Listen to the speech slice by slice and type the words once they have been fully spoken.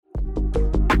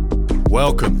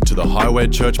Welcome to the Highway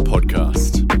Church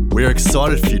podcast. We are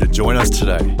excited for you to join us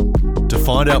today. To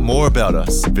find out more about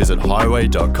us, visit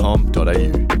highway.com.au.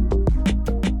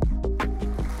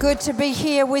 Good to be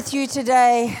here with you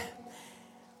today.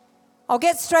 I'll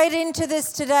get straight into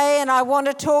this today, and I want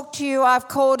to talk to you. I've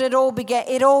called it all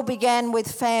began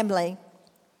with family.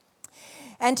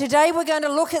 And today we're going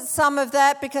to look at some of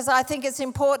that because I think it's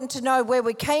important to know where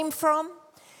we came from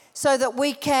so that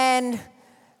we can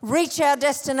reach our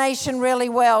destination really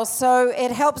well. So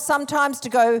it helps sometimes to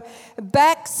go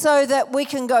back so that we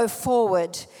can go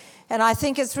forward. And I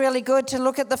think it's really good to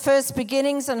look at the first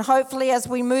beginnings, and hopefully as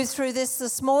we move through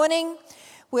this morning,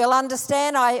 we'll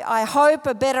understand, I hope,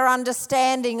 a better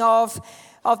understanding of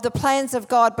the plans of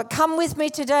God. But come with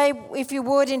me today, if you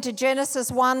would, into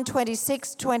Genesis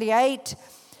 1:26-28.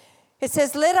 It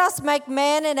says, "Let us make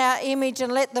man in our image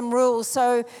and let them rule."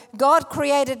 So God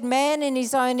created man in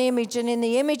his own image, and in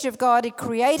the image of God he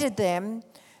created them,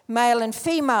 male and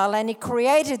female, and he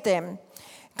created them.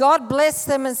 God blessed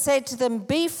them and said to them,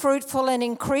 "Be fruitful and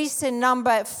increase in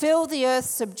number, fill the earth,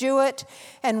 subdue it,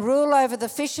 and rule over the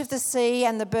fish of the sea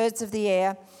and the birds of the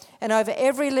air, and over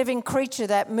every living creature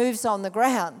that moves on the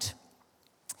ground."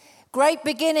 Great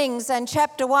beginnings, and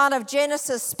chapter 1 of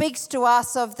Genesis speaks to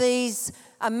us of these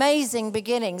amazing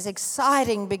beginnings,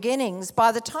 exciting beginnings.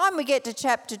 By the time we get to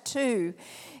chapter 2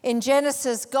 in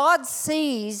Genesis, God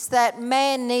sees that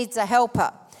man needs a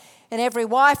helper. And every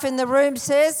wife in the room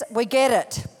says, we get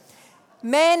it.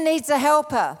 Man needs a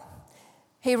helper.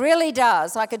 He really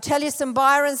does. I could tell you some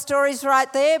Byron stories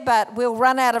right there, but we'll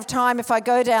run out of time if I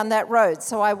go down that road,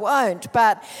 so I won't.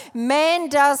 But man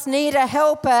does need a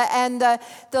helper, and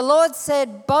the Lord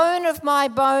said, "Bone of my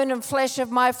bone and flesh of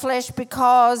my flesh,"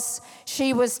 because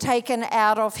she was taken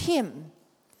out of him.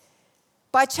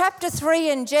 By chapter 3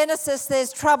 in Genesis,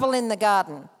 there's trouble in the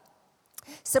garden.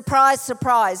 Surprise,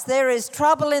 surprise. There is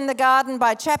trouble in the garden.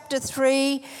 By chapter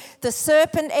 3, the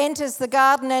serpent enters the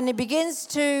garden and he begins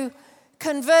to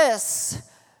converse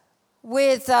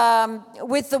with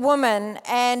the woman,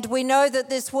 and we know that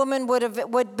this woman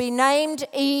would be named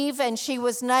Eve, and she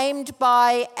was named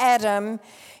by Adam.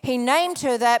 He named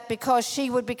her that because she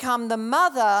would become the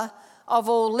mother of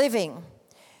all living.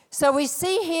 So we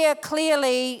see here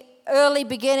clearly early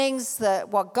beginnings,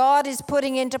 what God is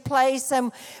putting into place,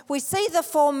 and we see the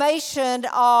formation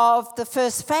of the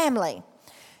first family.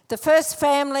 The first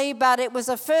family, but it was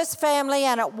a first family,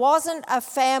 and it wasn't a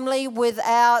family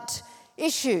without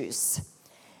issues.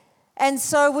 And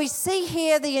so we see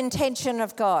here the intention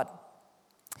of God.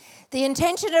 The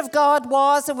intention of God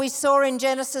was, and we saw in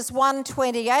Genesis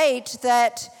 1:28,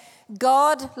 that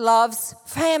God loves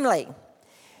family.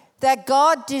 That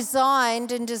God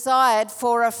designed and desired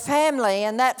for a family,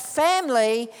 and that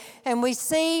family, and we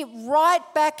see right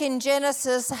back in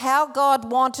Genesis how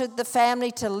God wanted the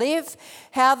family to live,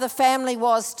 how the family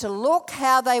was to look,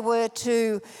 how they were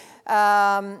to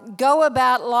go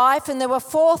about life, and there were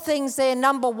 4 things there.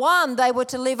 Number 1, they were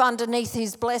to live underneath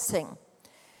his blessing.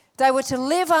 They were to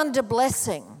live under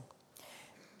blessing.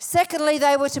 Secondly,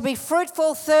 they were to be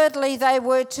fruitful. Thirdly, they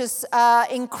were to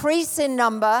increase in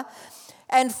number.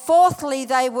 And fourthly,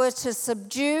 they were to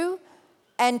subdue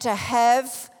and to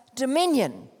have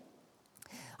dominion.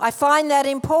 I find that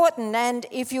important. And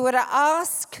if you were to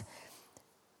ask,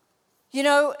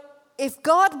 if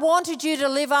God wanted you to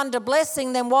live under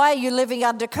blessing, then why are you living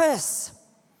under curse?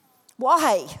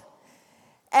 Why?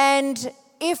 And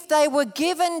if they were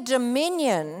given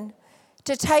dominion,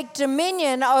 to take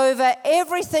dominion over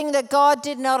everything that God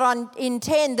did not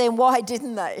intend, then why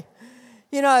didn't they?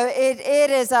 It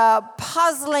is a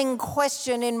puzzling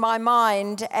question in my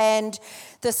mind, and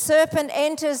the serpent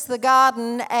enters the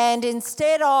garden, and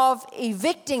instead of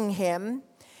evicting him,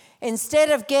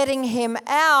 instead of getting him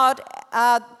out,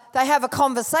 they have a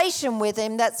conversation with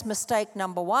him. That's mistake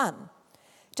number 1.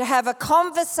 To have a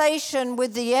conversation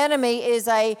with the enemy is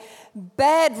a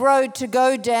bad road to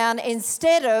go down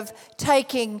instead of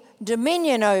taking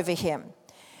dominion over him.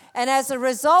 And as a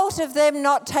result of them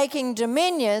not taking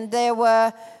dominion, there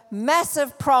were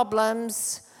massive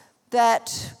problems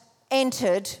that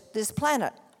entered this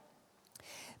planet.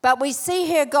 But we see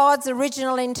here God's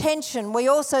original intention. We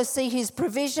also see his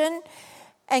provision,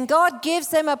 and God gives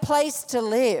them a place to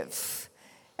live.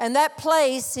 And that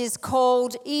place is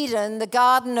called Eden, the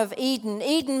Garden of Eden.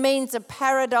 Eden means a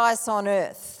paradise on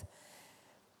earth.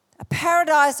 A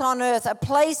paradise on earth, a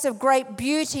place of great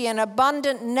beauty and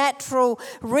abundant natural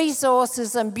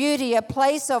resources and beauty, a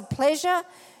place of pleasure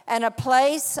and a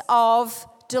place of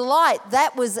delight.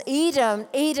 That was Eden,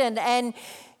 and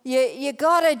you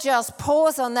got to just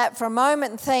pause on that for a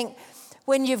moment and think,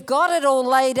 when you've got it all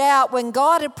laid out, when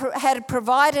God had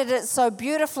provided it so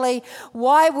beautifully,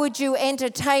 why would you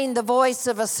entertain the voice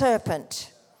of a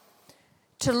serpent?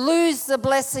 To lose the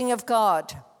blessing of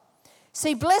God.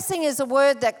 See, blessing is a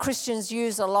word that Christians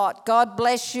use a lot. God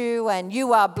bless you, and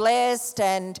you are blessed,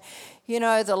 and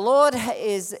the Lord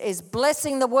is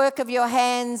blessing the work of your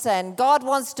hands, and God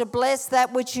wants to bless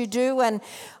that which you do. And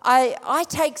I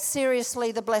take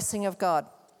seriously the blessing of God.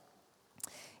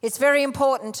 It's very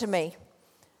important to me.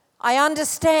 I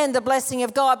understand the blessing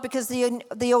of God because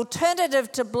the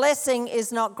alternative to blessing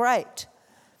is not great.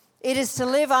 It is to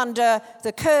live under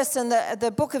the curse, and the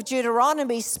book of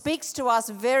Deuteronomy speaks to us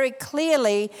very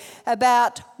clearly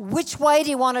about which way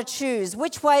do you want to choose,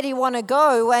 which way do you want to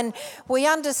go, and we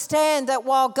understand that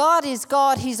while God is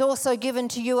God, He's also given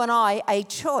to you and I a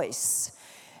choice,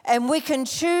 and we can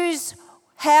choose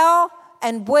how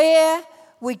and where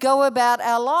we go about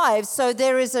our lives. So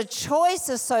there is a choice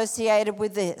associated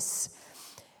with this.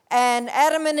 And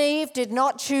Adam and Eve did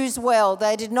not choose well.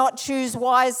 They did not choose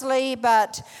wisely,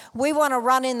 but we want to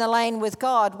run in the lane with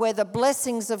God where the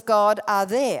blessings of God are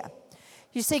there.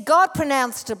 You see, God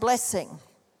pronounced a blessing.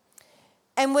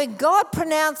 And when God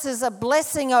pronounces a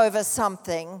blessing over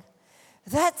something,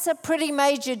 that's a pretty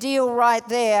major deal right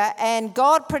there. And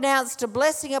God pronounced a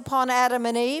blessing upon Adam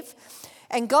and Eve,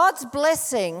 and God's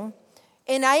blessing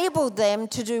enabled them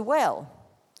to do well.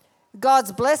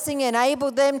 God's blessing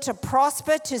enabled them to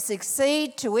prosper, to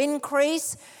succeed, to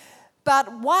increase.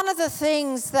 But one of the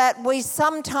things that we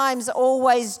sometimes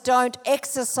always don't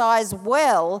exercise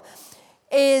well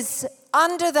is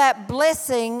under that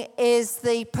blessing is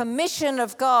the permission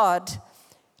of God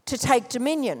to take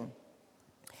dominion.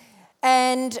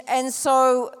 And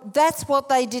so that's what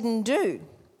they didn't do.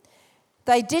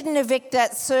 They didn't evict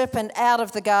that serpent out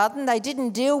of the garden. They didn't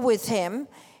deal with him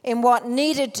in what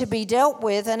needed to be dealt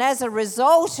with, and as a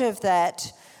result of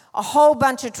that, a whole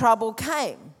bunch of trouble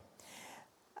came.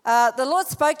 The Lord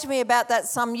spoke to me about that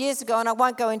some years ago, and I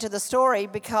won't go into the story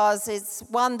because it's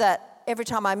one that every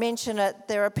time I mention it,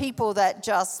 there are people that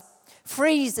just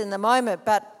freeze in the moment.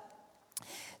 But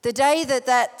the day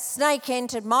that snake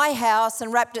entered my house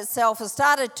and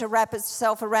started to wrap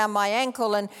itself around my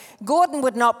ankle, and Gordon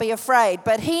would not be afraid,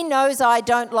 but he knows I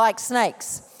don't like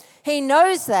snakes. He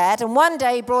knows that, and one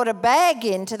day he brought a bag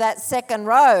into that second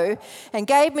row and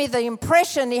gave me the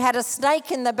impression he had a snake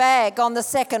in the bag on the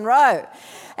second row.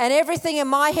 And everything in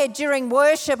my head during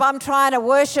worship, I'm trying to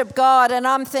worship God, and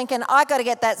I'm thinking, I got to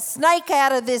get that snake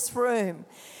out of this room.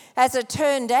 As it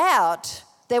turned out,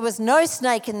 there was no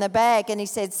snake in the bag, and he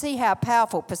said, see how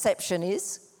powerful perception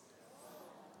is?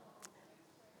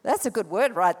 That's a good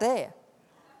word right there.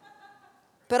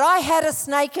 But I had a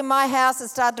snake in my house that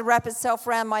started to wrap itself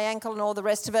around my ankle and all the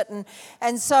rest of it.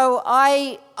 And so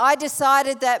I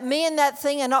decided that me and that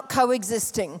thing are not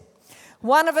coexisting.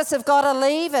 One of us have got to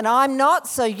leave, and I'm not,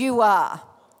 so you are.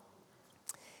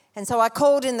 And so I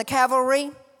called in the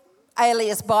cavalry,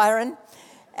 alias Byron,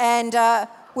 and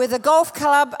with a golf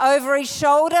club over his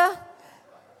shoulder,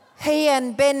 he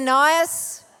and Ben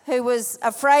Nias, who was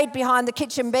afraid behind the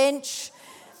kitchen bench,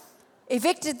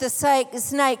 evicted the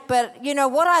snake. But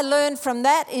what I learned from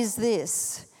that is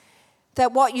this,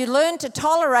 that what you learn to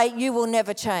tolerate, you will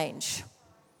never change.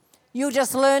 You'll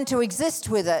just learn to exist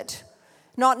with it.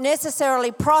 Not necessarily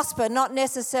prosper, not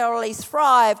necessarily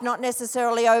thrive, not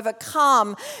necessarily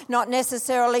overcome, not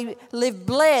necessarily live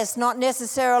blessed, not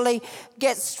necessarily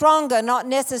get stronger, not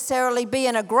necessarily be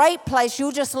in a great place.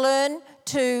 You'll just learn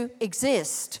to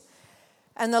exist.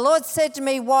 And the Lord said to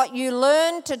me, what you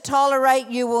learn to tolerate,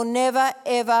 you will never,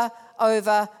 ever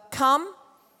overcome.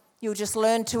 You'll just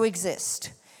learn to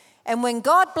exist. And when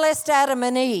God blessed Adam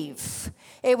and Eve,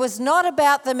 it was not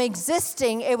about them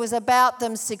existing, it was about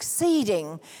them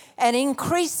succeeding and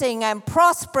increasing and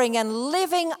prospering and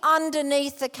living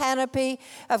underneath the canopy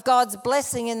of God's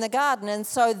blessing in the garden. And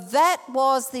so that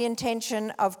was the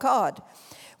intention of God.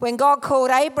 When God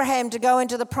called Abraham to go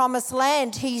into the promised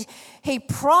land, he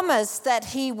promised that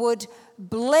he would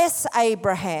bless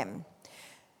Abraham.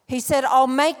 He said, I'll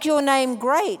make your name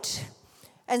great.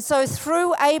 And so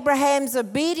through Abraham's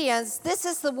obedience, this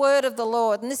is the word of the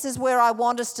Lord, and this is where I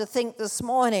want us to think this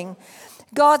morning.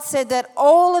 God said that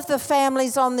all of the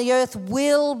families on the earth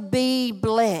will be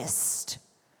blessed.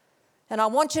 And I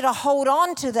want you to hold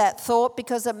on to that thought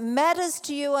because it matters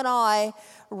to you and I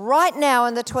right now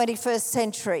in the 21st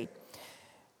century.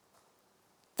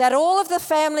 That all of the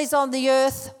families on the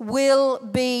earth will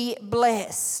be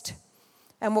blessed.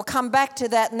 And we'll come back to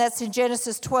that, and that's in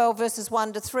Genesis 12, verses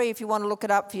 1 to 3, if you want to look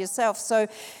it up for yourself. So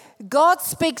God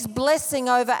speaks blessing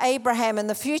over Abraham in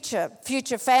the future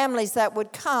families that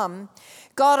would come.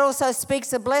 God also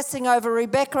speaks a blessing over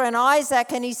Rebekah and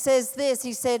Isaac, and he says this.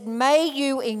 He said, may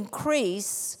you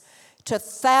increase to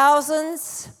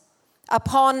thousands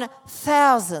upon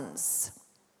thousands,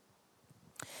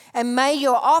 and may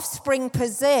your offspring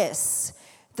possess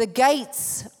the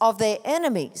gates of their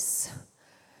enemies.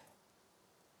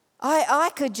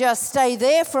 I could just stay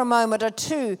there for a moment or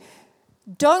two.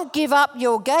 Don't give up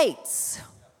your gates.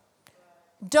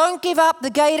 Don't give up the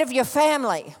gate of your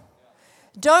family.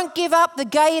 Don't give up the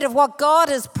gate of what God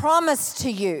has promised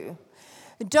to you.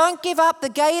 Don't give up the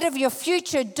gate of your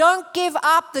future. Don't give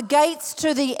up the gates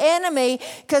to the enemy,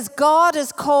 because God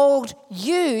has called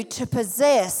you to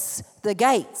possess the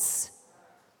gates.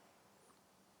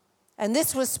 And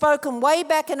this was spoken way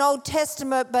back in Old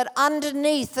Testament, but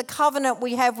underneath the covenant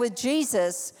we have with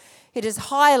Jesus, it is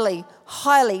highly,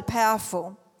 highly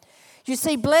powerful. You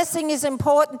see, blessing is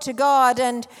important to God,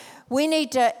 and we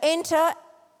need to enter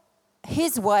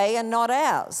his way and not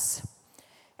ours.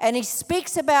 And he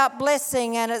speaks about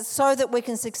blessing, and it's so that we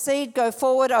can succeed, go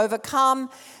forward, overcome,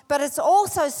 but it's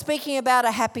also speaking about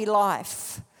a happy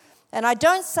life. And I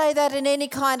don't say that in any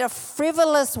kind of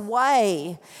frivolous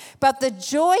way, but the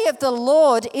joy of the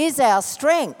Lord is our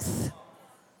strength.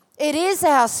 It is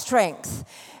our strength.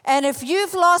 And if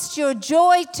you've lost your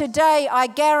joy today, I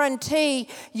guarantee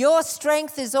your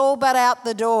strength is all but out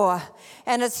the door.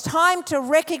 And it's time to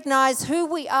recognize who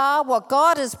we are, what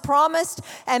God has promised,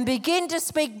 and begin to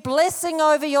speak blessing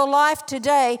over your life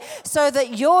today so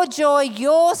that your joy,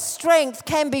 your strength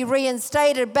can be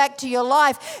reinstated back to your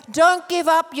life. Don't give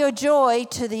up your joy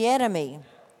to the enemy.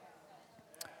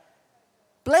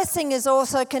 Blessing is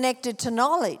also connected to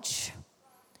knowledge,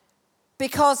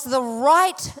 because the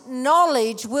right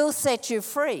knowledge will set you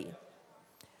free.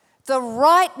 The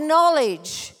right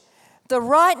knowledge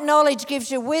gives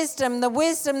you wisdom, the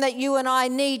wisdom that you and I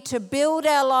need to build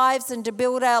our lives and to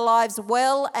build our lives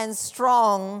well and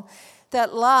strong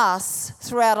that lasts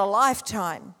throughout a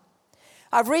lifetime.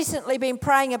 I've recently been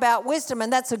praying about wisdom,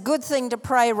 and that's a good thing to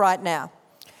pray right now.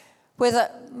 With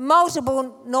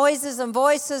multiple noises and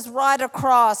voices right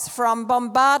across, from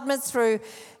bombardments through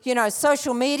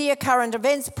social media, current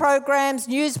events programs,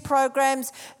 news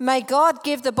programs. May God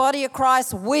give the body of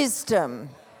Christ wisdom.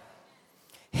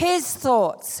 His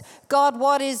thoughts. God,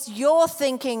 what is your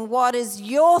thinking? What is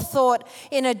your thought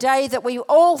in a day that we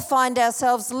all find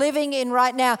ourselves living in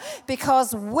right now?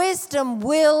 Because wisdom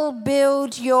will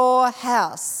build your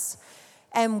house,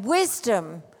 and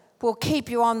wisdom will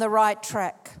keep you on the right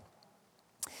track.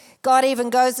 God even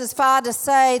goes as far to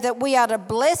say that we are to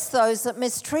bless those that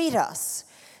mistreat us.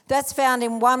 That's found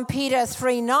in 1 Peter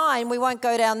 3:9. We won't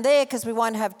go down there because we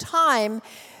won't have time,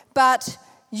 but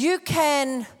you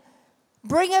can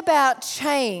bring about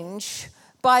change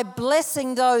by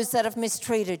blessing those that have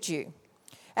mistreated you.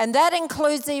 And that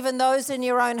includes even those in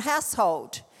your own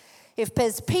household. If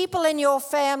there's people in your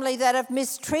family that have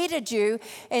mistreated you,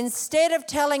 instead of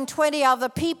telling 20 other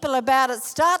people about it,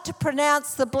 start to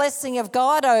pronounce the blessing of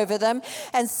God over them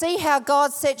and see how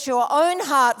God sets your own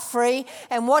heart free,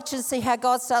 and watch and see how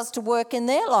God starts to work in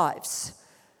their lives.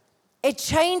 It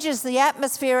changes the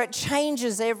atmosphere, it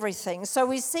changes everything. So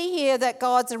we see here that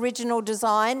God's original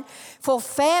design for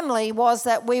family was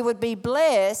that we would be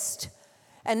blessed,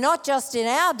 and not just in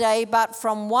our day, but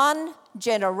from one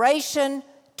generation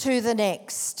to the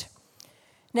next.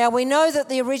 Now we know that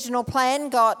the original plan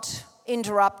got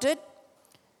interrupted.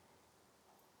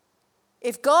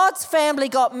 If God's family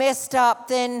got messed up,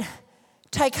 then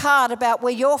take heart about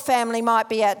where your family might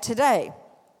be at today.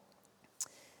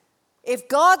 If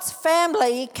God's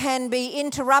family can be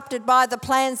interrupted by the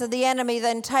plans of the enemy,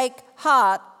 then take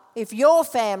heart if your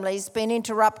family's been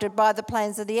interrupted by the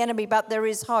plans of the enemy. But there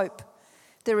is hope.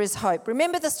 There is hope.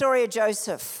 Remember the story of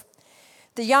Joseph.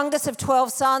 The youngest of 12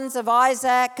 sons of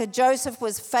Isaac, Joseph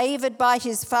was favored by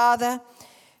his father,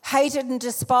 hated and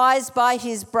despised by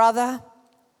his brother.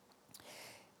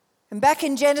 And back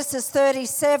in Genesis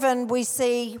 37, we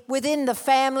see within the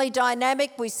family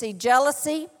dynamic, we see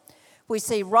jealousy, we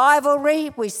see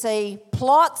rivalry, we see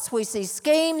plots, we see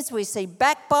schemes, we see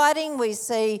backbiting, we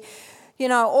see,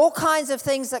 all kinds of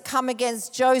things that come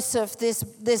against Joseph,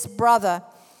 this brother.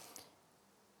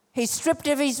 He's stripped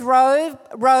of his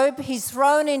robe, he's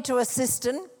thrown into a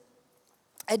cistern,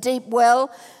 a deep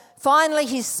well. Finally,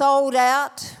 he's sold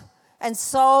out and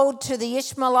sold to the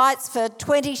Ishmaelites for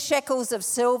 20 shekels of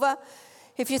silver.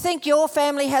 If you think your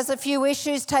family has a few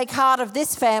issues, take heart of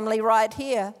this family right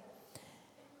here.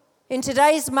 In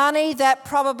today's money, that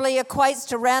probably equates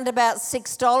to around about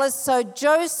 $6. So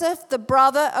Joseph, the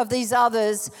brother of these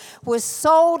others, was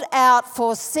sold out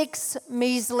for $6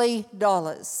 measly.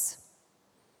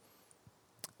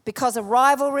 because of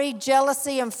rivalry,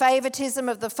 jealousy, and favoritism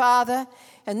of the father.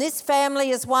 And this family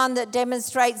is one that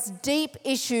demonstrates deep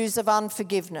issues of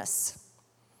unforgiveness.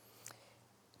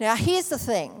 Now, here's the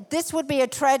thing. This would be a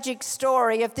tragic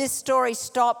story if this story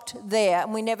stopped there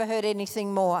and we never heard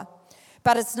anything more.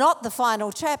 But it's not the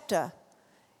final chapter.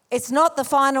 It's not the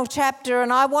final chapter,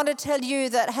 and I want to tell you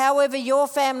that however your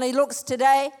family looks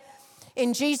today,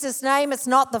 in Jesus' name, it's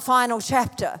not the final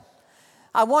chapter.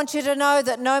 I want you to know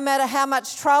that no matter how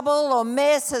much trouble or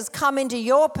mess has come into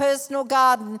your personal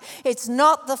garden, it's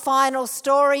not the final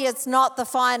story, it's not the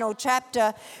final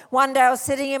chapter. One day I was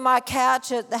sitting in my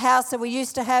couch at the house that we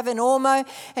used to have in Ormeau,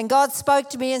 and God spoke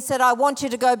to me and said, I want you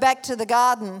to go back to the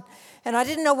garden. And I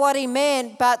didn't know what he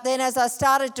meant, but then as I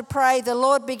started to pray, the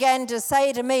Lord began to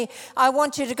say to me, I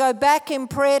want you to go back in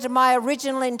prayer to my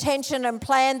original intention and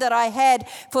plan that I had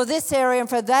for this area and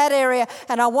for that area,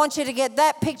 and I want you to get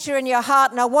that picture in your heart,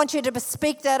 and I want you to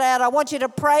speak that out. I want you to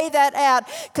pray that out,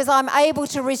 because I'm able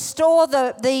to restore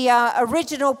the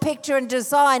original picture and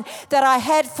design that I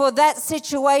had for that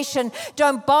situation.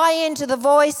 Don't buy into the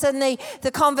voice and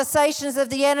the conversations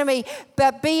of the enemy,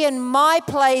 but be in my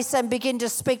place and begin to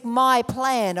speak my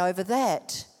plan over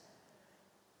that.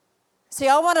 See,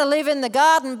 I want to live in the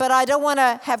garden, but I don't want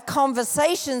to have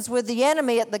conversations with the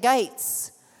enemy at the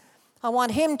gates. I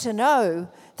want him to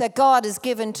know that God has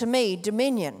given to me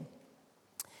dominion.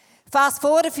 Fast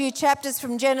forward a few chapters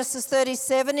from Genesis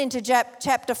 37 into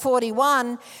chapter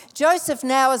 41. Joseph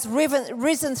now has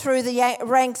risen through the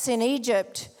ranks in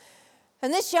Egypt.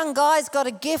 And this young guy's got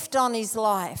a gift on his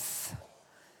life.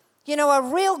 You know, a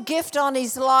real gift on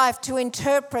his life to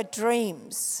interpret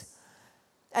dreams.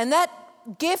 And that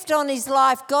gift on his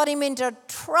life got him into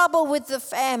trouble with the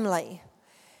family.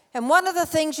 And one of the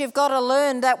things you've got to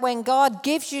learn, that when God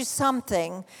gives you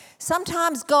something,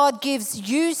 sometimes God gives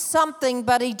you something,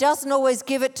 but he doesn't always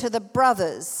give it to the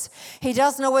brothers. He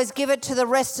doesn't always give it to the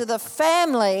rest of the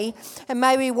family, and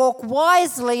maybe walk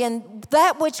wisely in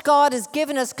that which God has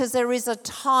given us, because there is a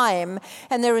time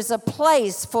and there is a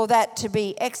place for that to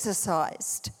be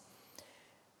exercised.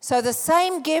 So the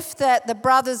same gift that the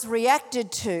brothers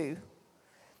reacted to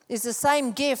is the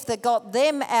same gift that got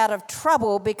them out of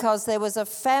trouble, because there was a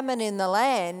famine in the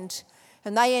land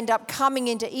and they end up coming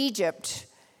into Egypt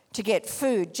to get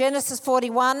food. Genesis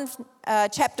 41,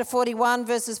 chapter 41,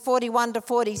 verses 41 to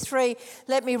 43.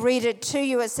 Let me read it to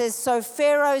you. It says, So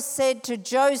Pharaoh said to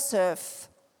Joseph,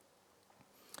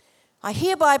 I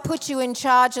hereby put you in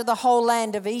charge of the whole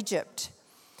land of Egypt.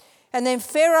 And then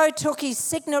Pharaoh took his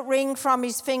signet ring from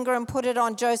his finger and put it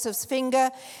on Joseph's finger.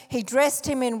 He dressed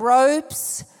him in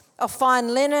robes of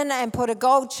fine linen and put a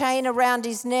gold chain around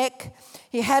his neck.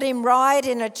 He had him ride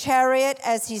in a chariot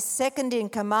as his second in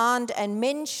command, and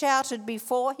men shouted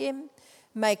before him,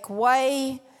 Make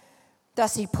way.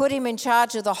 Thus he put him in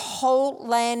charge of the whole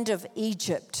land of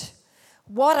Egypt.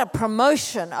 What a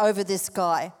promotion over this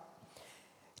guy.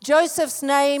 Joseph's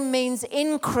name means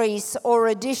increase or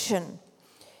addition.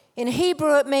 In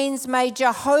Hebrew it means, may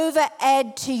Jehovah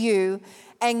add to you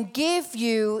and give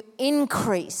you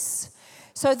increase.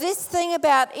 So this thing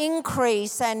about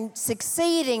increase and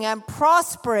succeeding and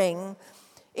prospering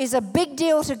is a big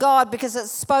deal to God, because it's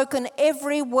spoken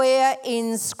everywhere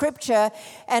in Scripture,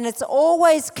 and it's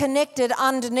always connected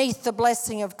underneath the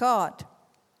blessing of God.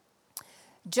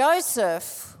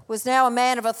 Joseph was now a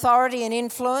man of authority and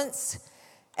influence,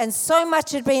 and so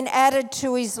much had been added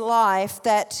to his life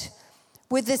that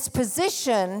with this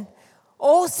position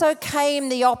also came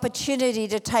the opportunity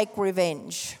to take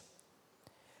revenge.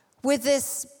 With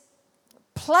this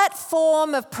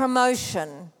platform of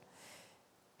promotion,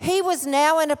 he was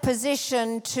now in a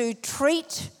position to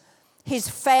treat his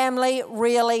family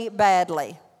really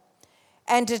badly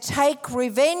and to take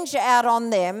revenge out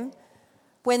on them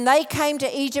when they came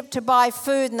to Egypt to buy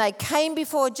food, and they came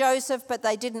before Joseph, but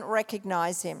they didn't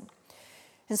recognize him.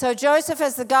 And so Joseph,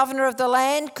 as the governor of the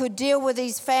land, could deal with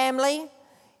his family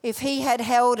if he had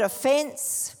held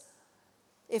offense,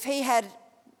 if he had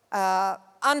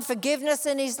unforgiveness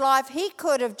in his life. He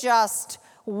could have just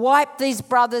wiped these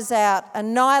brothers out,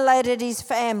 annihilated his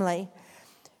family.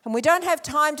 And we don't have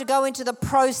time to go into the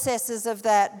processes of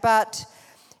that, but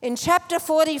in chapter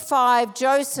 45,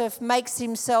 Joseph makes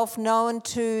himself known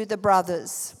to the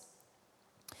brothers.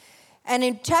 And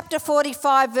in chapter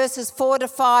 45, verses 4 to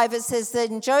 5, it says,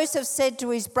 Then Joseph said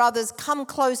to his brothers, Come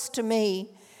close to me.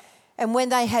 And when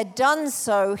they had done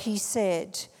so, he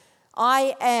said,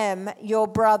 I am your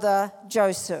brother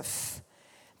Joseph,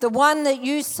 the one that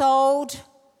you sold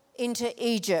into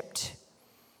Egypt.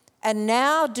 And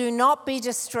now do not be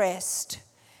distressed,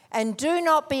 and do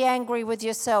not be angry with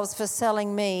yourselves for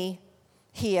selling me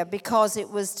here because it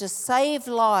was to save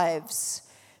lives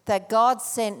that God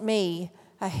sent me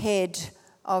ahead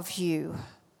of you.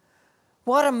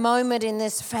 What a moment in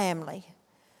this family.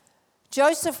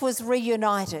 Joseph was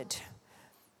reunited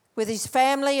with his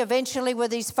family, eventually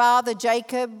with his father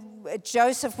Jacob.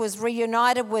 Joseph was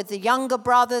reunited with the younger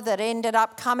brother that ended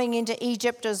up coming into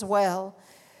Egypt as well.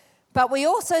 But we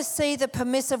also see the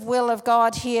permissive will of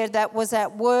God here that was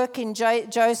at work in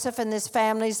Joseph and this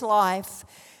family's life.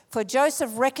 For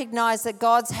Joseph recognized that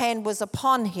God's hand was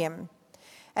upon him.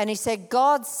 And he said,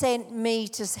 God sent me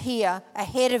to here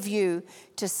ahead of you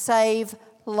to save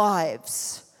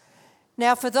lives.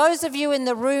 Now, for those of you in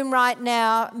the room right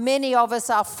now, many of us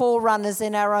are forerunners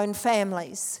in our own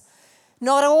families.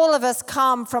 Not all of us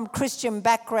come from Christian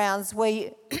backgrounds.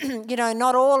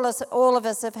 Not all of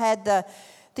us have had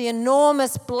the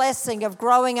enormous blessing of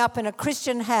growing up in a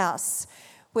Christian house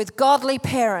with godly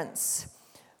parents,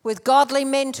 with godly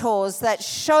mentors that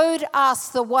showed us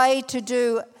the way to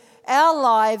do our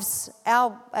lives,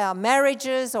 our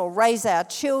marriages, or raise our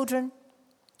children.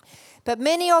 But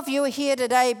many of you are here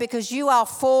today because you are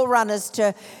forerunners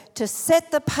to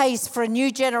set the pace for a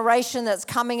new generation that's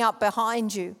coming up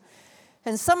behind you.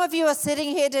 And some of you are sitting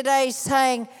here today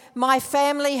saying, my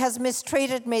family has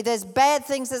mistreated me. There's bad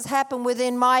things that's happened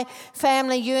within my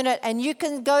family unit. And you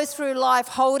can go through life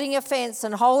holding offense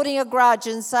and holding a grudge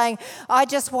and saying, I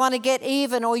just want to get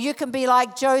even. Or you can be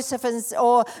like Joseph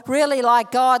or really like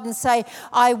God and say,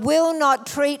 I will not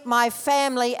treat my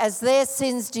family as their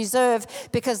sins deserve,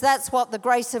 because that's what the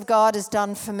grace of God has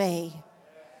done for me.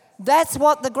 That's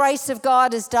what the grace of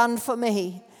God has done for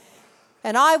me.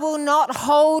 And I will not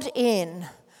hold in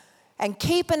and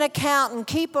keep an account and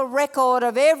keep a record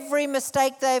of every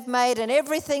mistake they've made and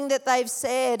everything that they've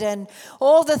said and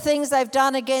all the things they've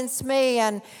done against me.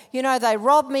 And, they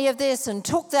robbed me of this and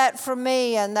took that from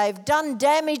me and they've done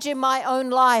damage in my own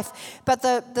life. But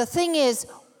the thing is,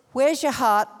 where's your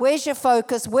heart? Where's your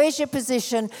focus? Where's your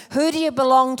position? Who do you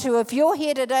belong to? If you're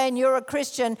here today and you're a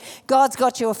Christian, God's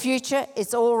got your future.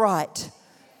 It's all right.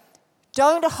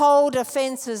 Don't hold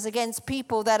offenses against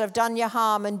people that have done you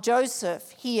harm. And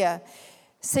Joseph here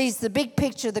sees the big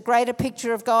picture, the greater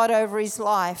picture of God over his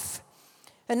life.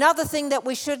 Another thing that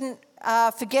we shouldn't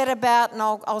forget about, and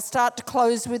I'll start to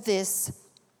close with this,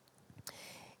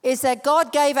 is that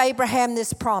God gave Abraham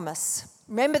this promise.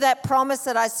 Remember that promise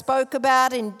that I spoke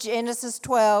about in Genesis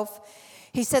 12?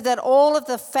 He said that all of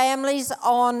the families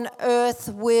on earth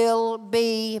will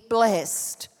be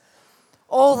blessed.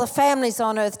 All the families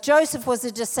on earth. Joseph was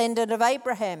a descendant of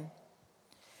Abraham.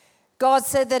 God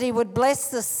said that he would bless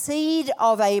the seed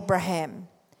of Abraham.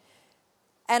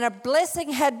 And a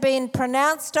blessing had been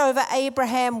pronounced over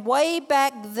Abraham way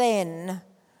back then.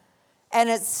 And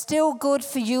it's still good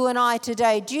for you and I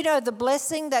today. Do you know the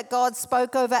blessing that God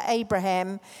spoke over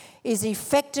Abraham is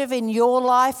effective in your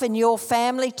life and your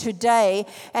family today?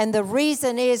 And the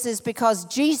reason is because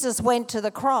Jesus went to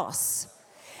the cross.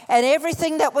 And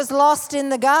everything that was lost in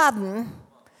the garden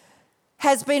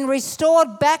has been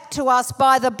restored back to us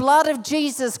by the blood of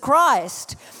Jesus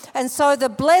Christ. And so the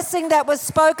blessing that was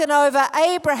spoken over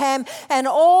Abraham and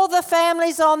all the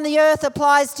families on the earth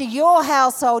applies to your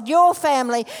household, your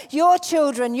family, your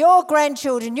children, your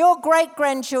grandchildren, your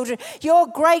great-grandchildren, your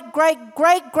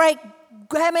great-great-great-great,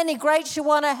 how many greats you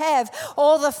want to have,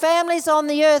 all the families on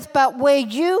the earth. But where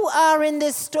you are in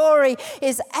this story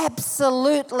is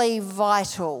absolutely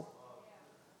vital.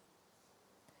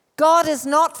 God has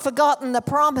not forgotten the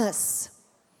promise.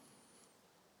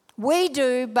 We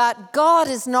do, but God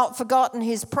has not forgotten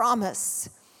his promise.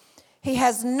 He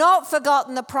has not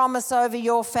forgotten the promise over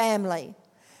your family.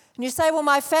 And you say, well,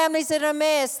 my family's in a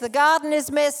mess. The garden is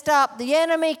messed up. The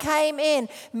enemy came in.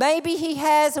 Maybe he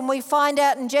has, and we find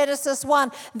out in Genesis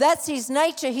 1, that's his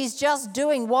nature. He's just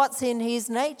doing what's in his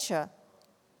nature.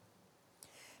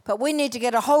 But we need to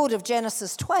get a hold of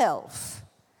Genesis 12.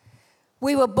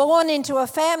 We were born into a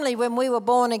family when we were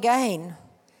born again.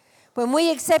 When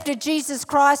we accepted Jesus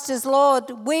Christ as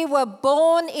Lord, we were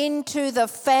born into the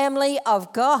family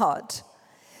of God.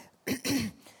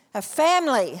 A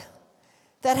family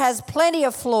that has plenty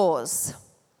of flaws,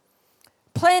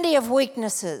 plenty of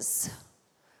weaknesses,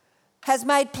 has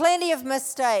made plenty of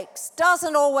mistakes,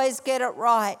 doesn't always get it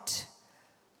right.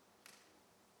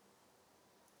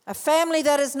 A family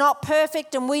that is not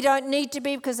perfect, and we don't need to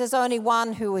be, because there's only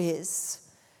one who is,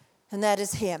 and that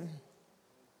is him.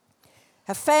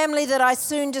 A family that I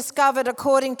soon discovered,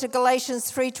 according to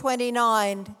Galatians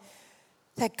 3:29,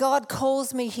 that God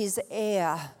calls me his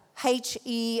heir,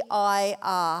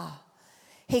 H-E-I-R.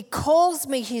 He calls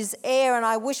me his heir, and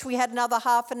I wish we had another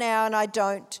half an hour, and I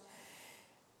don't.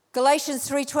 Galatians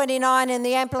 3:29 in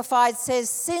the Amplified says,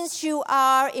 since you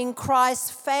are in Christ's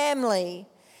family,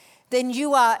 then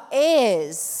you are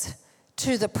heirs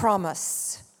to the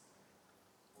promise.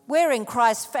 We're in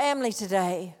Christ's family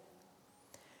today.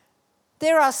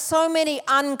 There are so many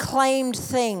unclaimed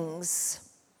things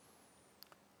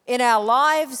in our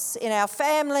lives, in our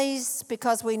families,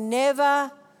 because we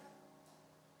never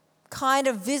kind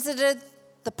of visited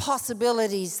the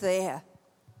possibilities there.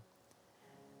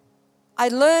 I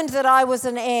learned that I was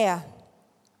an heir,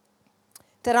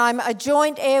 that I'm a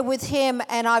joint heir with him,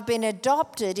 and I've been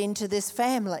adopted into this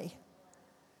family.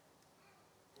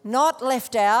 Not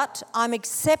left out, I'm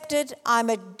accepted, I'm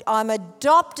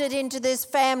adopted into this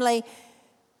family,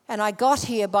 and I got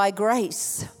here by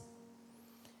grace.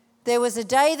 There was a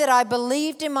day that I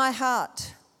believed in my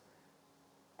heart,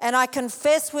 and I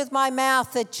confessed with my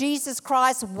mouth that Jesus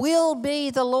Christ will be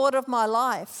the Lord of my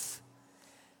life.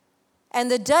 And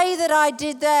the day that I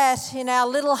did that in our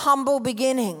little humble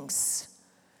beginnings,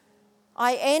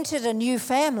 I entered a new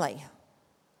family.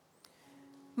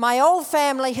 My old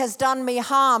family has done me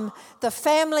harm. The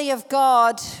family of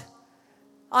God,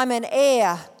 I'm an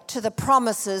heir to the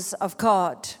promises of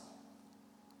God.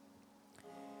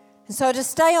 And so to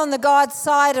stay on the God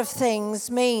side of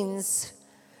things means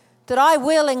that I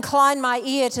will incline my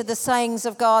ear to the sayings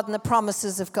of God and the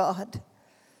promises of God.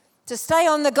 To stay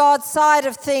on the God side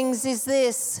of things is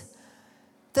this,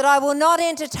 that I will not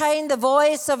entertain the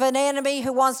voice of an enemy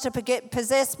who wants to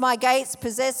possess my gates,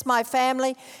 possess my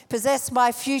family, possess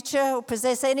my future, or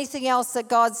possess anything else that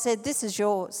God said, this is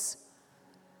yours.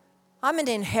 I'm an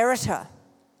inheritor.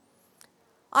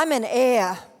 I'm an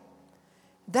heir.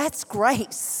 That's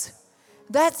grace.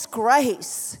 That's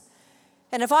grace.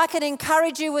 And if I can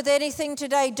encourage you with anything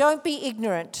today, don't be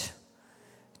ignorant.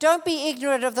 Don't be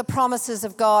ignorant of the promises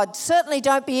of God. Certainly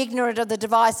don't be ignorant of the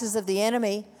devices of the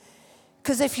enemy.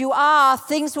 Because if you are,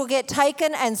 things will get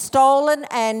taken and stolen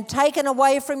and taken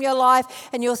away from your life,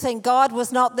 and you'll think God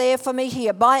was not there for me, he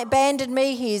abandoned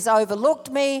me, he's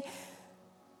overlooked me.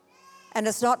 And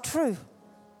it's not true.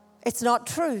 It's not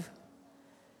true.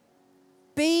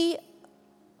 Be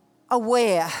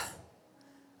aware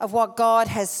of what God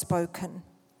has spoken.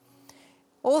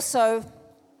 Also,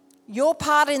 your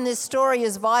part in this story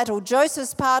is vital.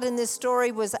 Joseph's part in this story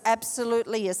was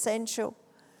absolutely essential.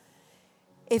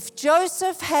 If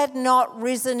Joseph had not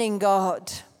risen in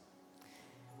God,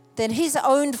 then his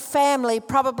own family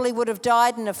probably would have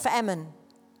died in a famine.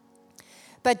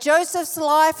 But Joseph's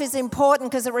life is important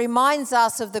because it reminds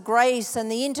us of the grace and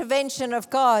the intervention of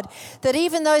God, that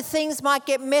even though things might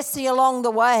get messy along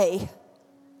the way,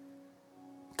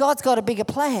 God's got a bigger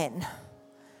plan.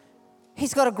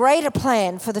 He's got a greater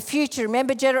plan for the future.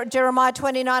 Remember Jeremiah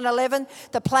 29:11,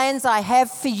 the plans I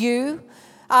have for you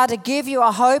are to give you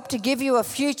a hope, to give you a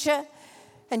future.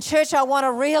 And church, I want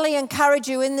to really encourage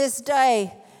you in this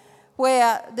day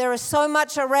where there is so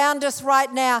much around us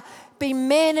right now. Be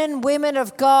men and women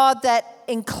of God that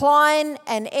incline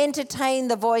and entertain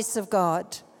the voice of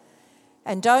God.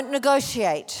 And don't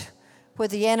negotiate with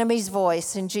the enemy's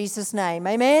voice in Jesus' name.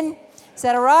 Amen? Is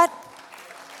that all right?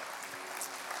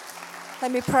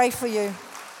 Let me pray for you.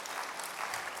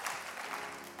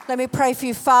 Let me pray for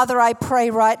you. Father, I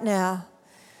pray right now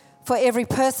for every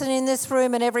person in this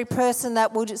room and every person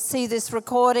that will see this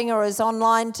recording or is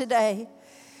online today.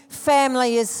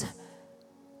 Family is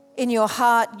in your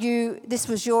heart. This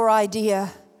was your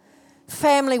idea.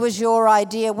 Family was your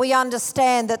idea. We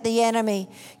understand that the enemy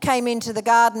came into the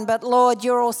garden, but Lord,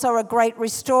 you're also a great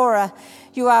restorer.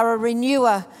 You are a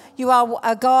renewer. You are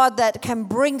a God that can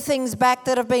bring things back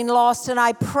that have been lost. And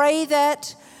I pray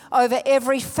that over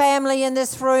every family in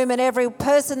this room and every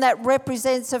person that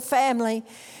represents a family,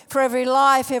 for every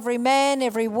life, every man,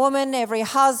 every woman, every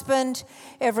husband,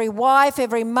 every wife,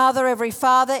 every mother, every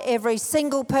father, every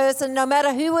single person, no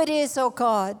matter who it is, oh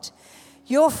God,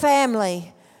 your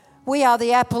family, we are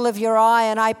the apple of your eye.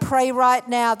 And I pray right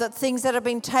now that things that have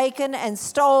been taken and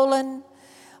stolen,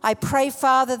 I pray,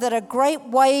 Father, that a great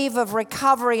wave of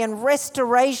recovery and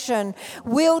restoration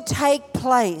will take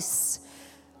place.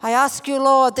 I ask you,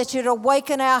 Lord, that you'd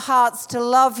awaken our hearts to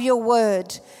love your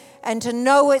word and to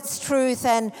know its truth,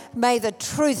 and may the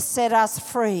truth set us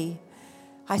free.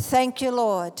 I thank you,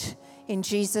 Lord, in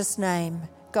Jesus' name.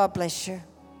 God bless you.